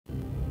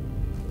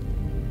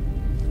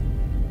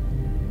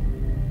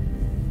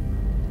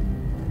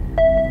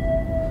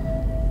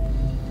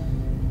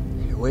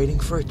waiting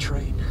for a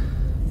train.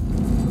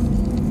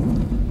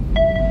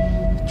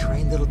 A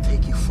train that'll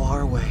take you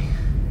far away.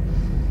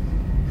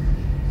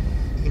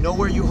 You know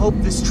where you hope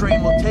this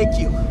train will take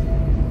you.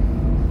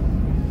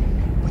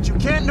 But you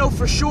can't know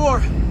for sure.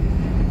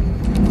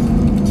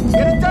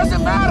 Yet it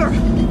doesn't matter.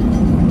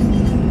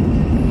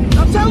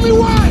 Now tell me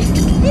why!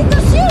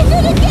 Because you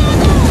do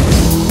together!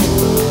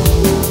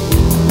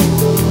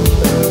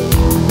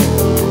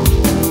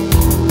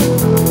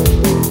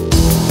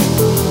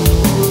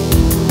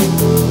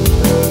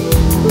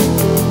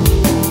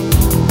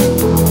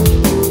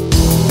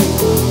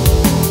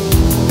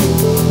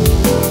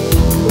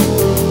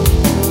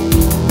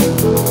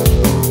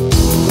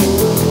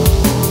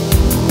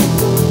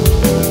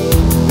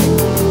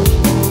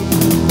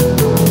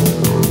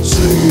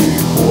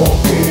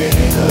 Sleepwalking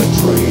in a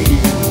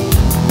dream.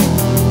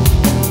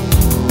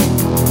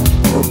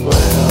 No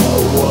matter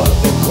what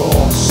the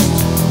cost.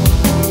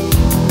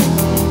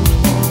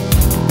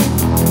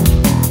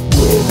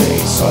 With a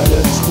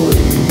silent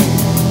scream.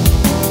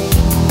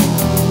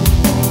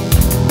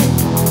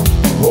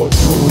 For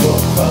true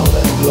love found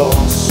and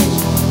lost.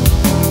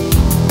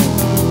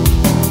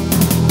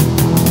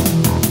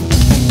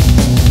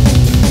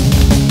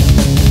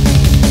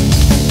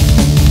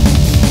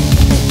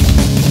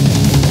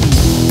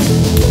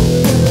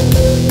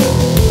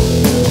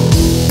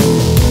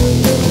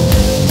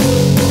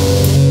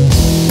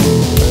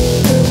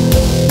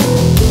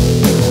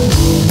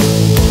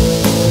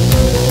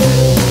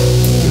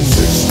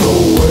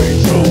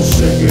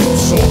 Singing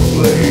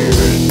softly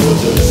in the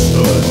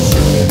distance,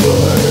 in the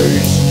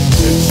haze.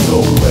 It's no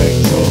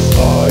angels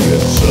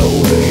dying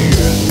slowly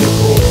in the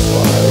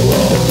crossfire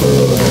of the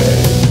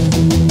head.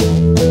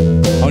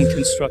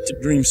 Unconstructed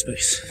dream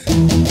space.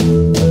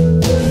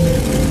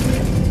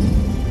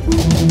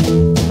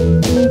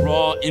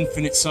 Raw,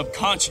 infinite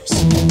subconscious.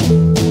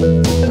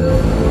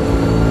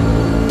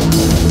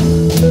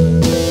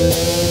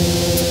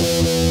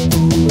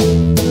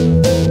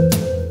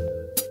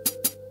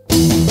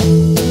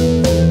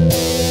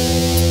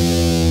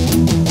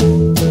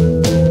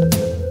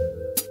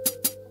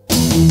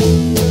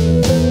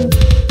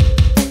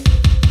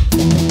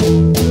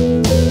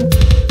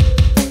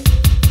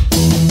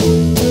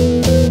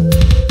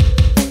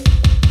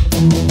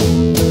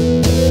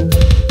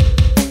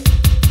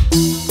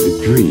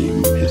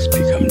 Dream has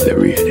become the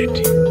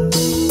reality.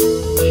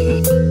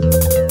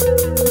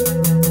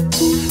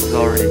 It's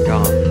already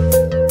gone.